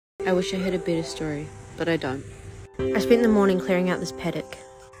I wish I had a better story, but I don't. I spent the morning clearing out this paddock.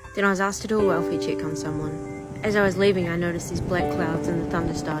 Then I was asked to do a welfare check on someone. As I was leaving, I noticed these black clouds and the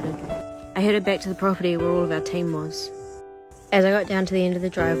thunder started. I headed back to the property where all of our team was. As I got down to the end of the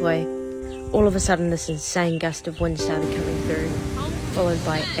driveway, all of a sudden this insane gust of wind started coming through, followed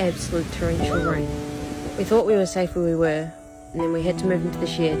by absolute torrential rain. We thought we were safe where we were, and then we had to move into the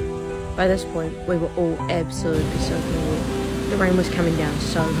shed. By this point, we were all absolutely soaking wet. The rain was coming down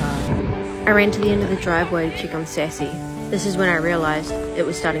so hard. I ran to the end of the driveway to check on Sassy. This is when I realised it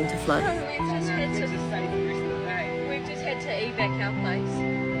was starting to flood. We've just had to evac our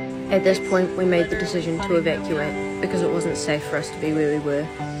place. At this point, we made the decision to evacuate because it wasn't safe for us to be where we were.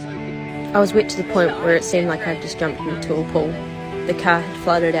 I was wet to the point where it seemed like I'd just jumped into a pool. The car had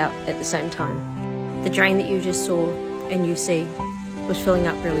flooded out at the same time. The drain that you just saw, and you see, was filling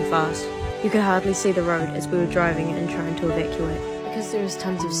up really fast. You could hardly see the road as we were driving and trying to evacuate. Because there is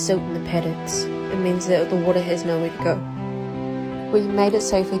tons of silt in the paddocks, it means that the water has nowhere to go. We made it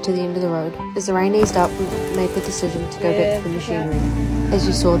safely to the end of the road. As the rain eased up, we made the decision to go back to the machinery. As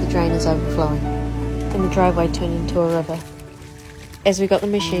you saw, the drain is overflowing, and the driveway turned into a river. As we got the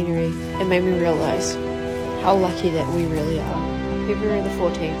machinery, it made me realise how lucky that we really are. February the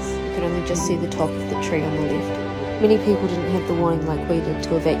 14th, you could only just see the top of the tree on the left. Many people didn't have the warning like we did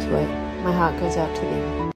to evacuate. My heart goes out to them.